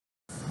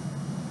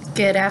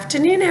Good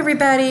afternoon,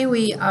 everybody.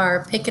 We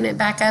are picking it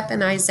back up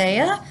in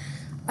Isaiah,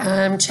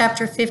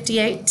 chapter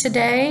 58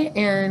 today,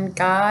 and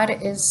God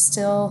is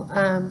still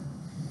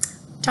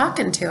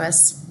talking to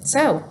us.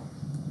 So,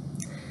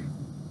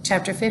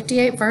 chapter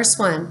 58, verse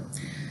 1.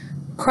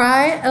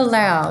 Cry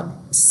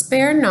aloud,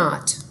 spare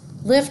not,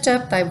 lift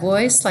up thy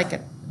voice like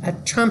a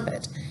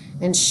trumpet,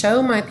 and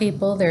show my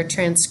people their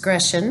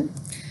transgression,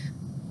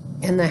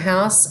 and the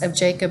house of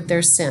Jacob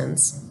their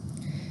sins.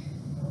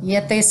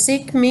 Yet they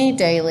seek me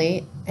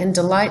daily, and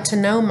delight to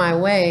know my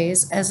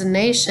ways, as a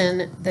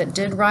nation that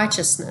did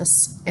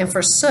righteousness, and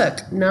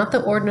forsook not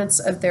the ordinance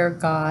of their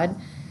God.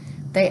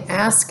 They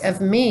ask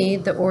of me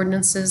the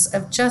ordinances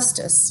of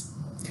justice.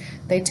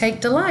 They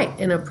take delight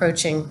in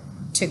approaching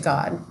to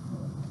God.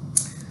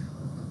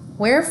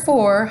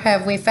 Wherefore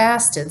have we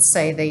fasted,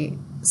 say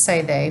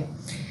they,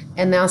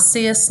 and thou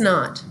seest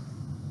not?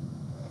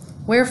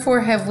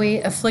 Wherefore have we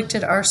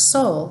afflicted our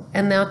soul,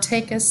 and thou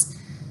takest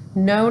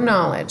no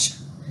knowledge?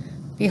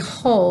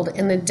 Behold,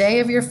 in the day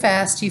of your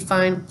fast you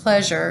find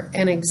pleasure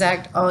and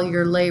exact all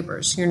your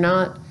labors. You're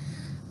not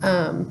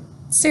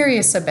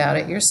serious about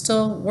it. You're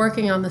still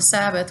working on the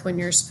Sabbath when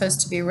you're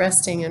supposed to be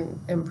resting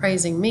and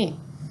praising me.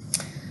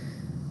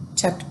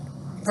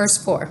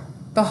 Verse 4.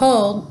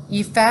 Behold,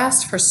 ye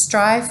fast for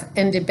strife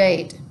and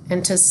debate,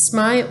 and to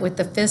smite with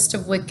the fist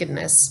of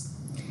wickedness.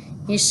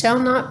 Ye shall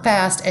not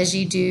fast as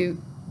ye do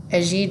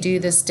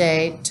this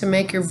day, to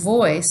make your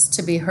voice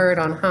to be heard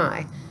on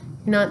high.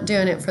 You're not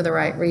doing it for the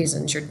right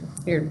reasons.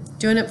 You're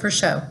doing it for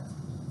show.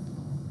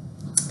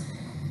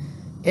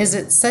 Is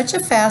it such a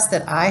fast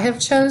that I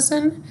have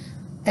chosen,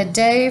 a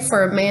day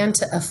for a man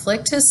to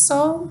afflict his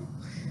soul?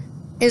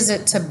 Is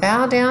it to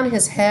bow down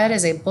his head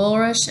as a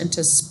bulrush, and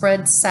to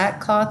spread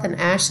sackcloth and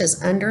ashes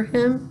under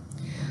him?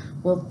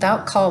 Wilt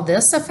thou call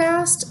this a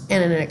fast,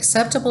 and an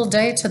acceptable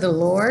day to the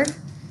Lord?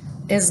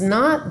 Is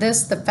not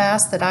this the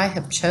fast that I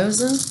have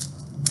chosen?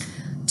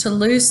 To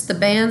loose the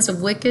bands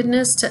of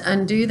wickedness, to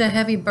undo the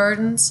heavy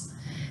burdens,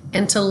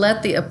 and to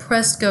let the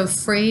oppressed go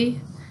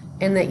free,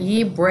 and that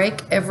ye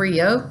break every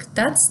yoke.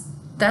 That's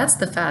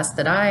the fast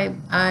that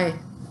I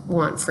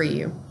want for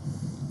you.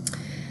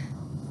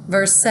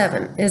 Verse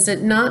 7, is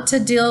it not to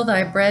deal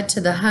thy bread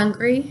to the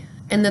hungry,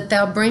 and that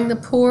thou bring the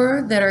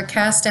poor that are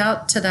cast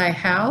out to thy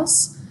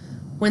house?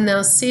 When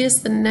thou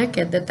seest the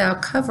naked, that thou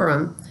cover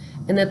them,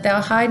 and that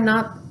thou hide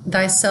not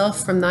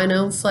thyself from thine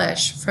own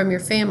flesh, from your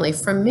family,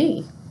 from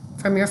me,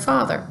 from your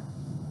father.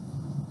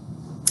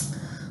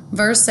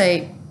 Verse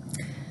 8,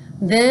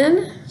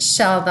 then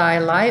shall thy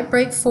light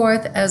break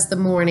forth as the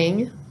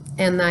morning,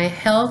 and thy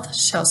health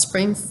shall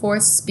spring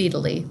forth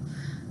speedily.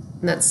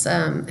 And that's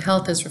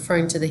health is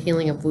referring to the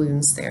healing of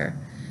wounds there,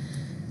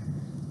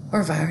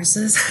 or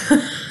viruses.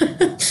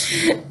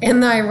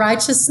 And thy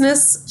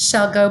righteousness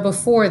shall go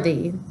before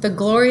thee. The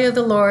glory of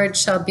the Lord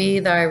shall be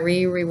thy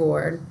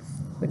reward,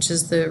 which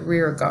is the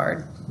rear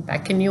guard,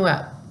 backing you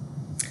up.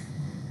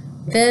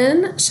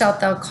 Then shalt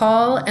thou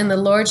call, and the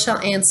Lord shall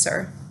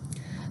answer.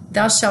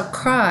 Thou shalt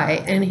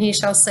cry, and he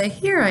shall say,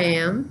 Here I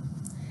am.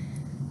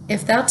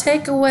 If thou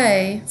take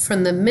away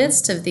from the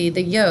midst of thee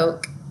the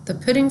yoke, the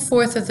putting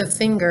forth of the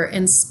finger,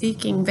 and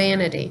speaking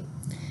vanity,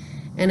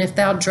 and if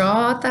thou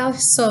draw out thy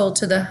soul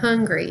to the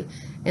hungry,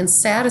 and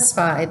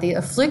satisfy the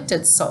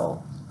afflicted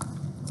soul,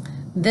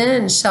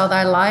 then shall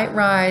thy light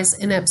rise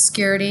in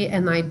obscurity,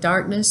 and thy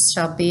darkness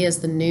shall be as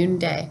the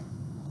noonday.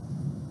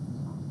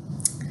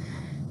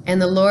 And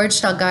the Lord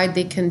shall guide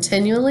thee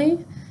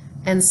continually,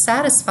 and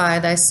satisfy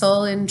thy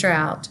soul in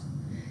drought,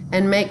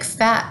 and make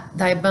fat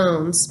thy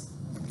bones.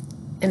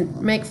 And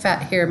make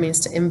fat here means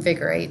to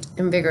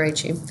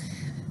invigorate you.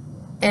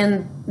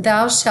 And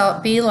thou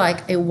shalt be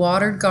like a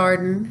watered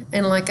garden,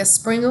 and like a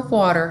spring of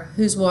water,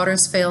 whose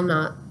waters fail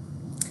not.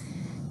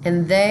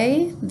 And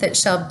they that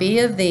shall be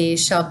of thee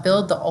shall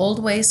build the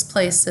old waste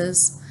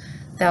places.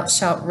 Thou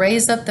shalt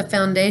raise up the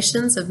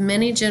foundations of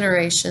many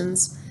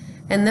generations,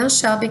 and thou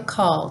shalt be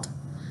called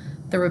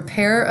the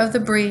repairer of the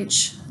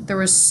breach, the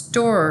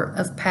restorer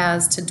of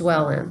paths to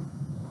dwell in.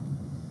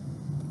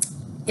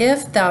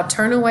 If thou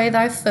turn away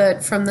thy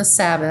foot from the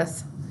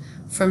Sabbath,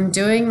 from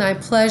doing thy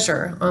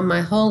pleasure on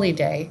my holy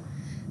day,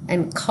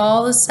 and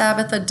call the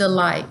Sabbath a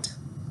delight,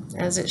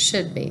 as it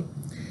should be,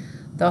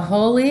 the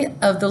holy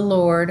of the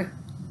Lord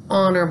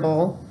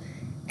honorable,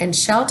 and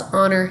shalt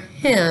honor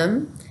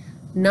him,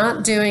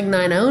 not doing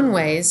thine own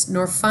ways,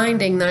 nor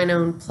finding thine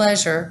own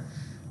pleasure,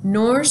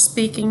 nor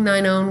speaking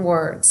thine own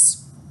words.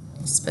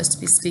 You're supposed to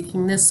be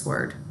speaking this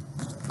word.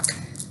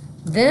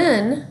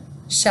 Then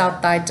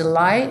shalt thou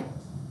delight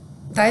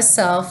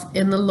thyself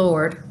in the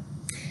Lord,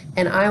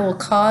 and I will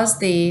cause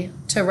thee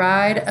to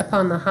ride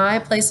upon the high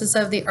places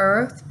of the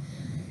earth,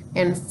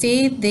 and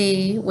feed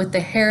thee with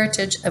the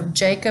heritage of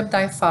Jacob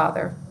thy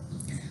father.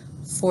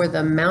 For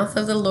the mouth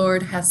of the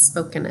Lord hath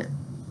spoken it.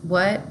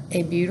 What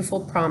a beautiful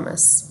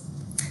promise.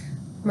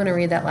 I'm going to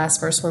read that last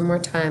verse one more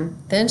time.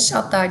 Then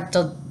shalt thou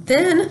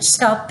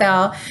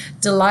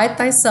delight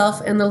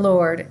thyself in the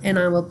Lord, and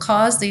I will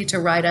cause thee to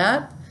ride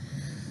up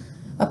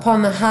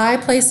upon the high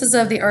places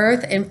of the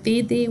earth, and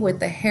feed thee with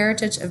the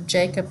heritage of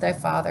Jacob thy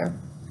father.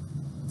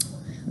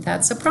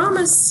 That's a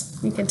promise.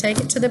 You can take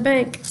it to the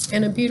bank,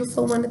 and a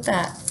beautiful one at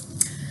that.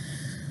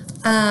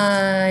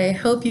 I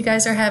hope you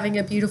guys are having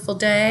a beautiful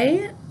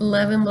day.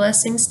 Love and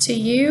blessings to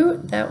you.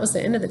 That was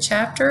the end of the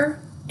chapter,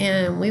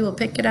 and we will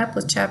pick it up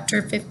with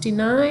chapter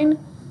 59.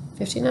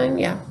 59?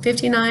 Yeah,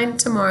 59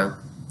 tomorrow.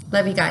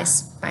 Love you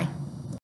guys. Bye.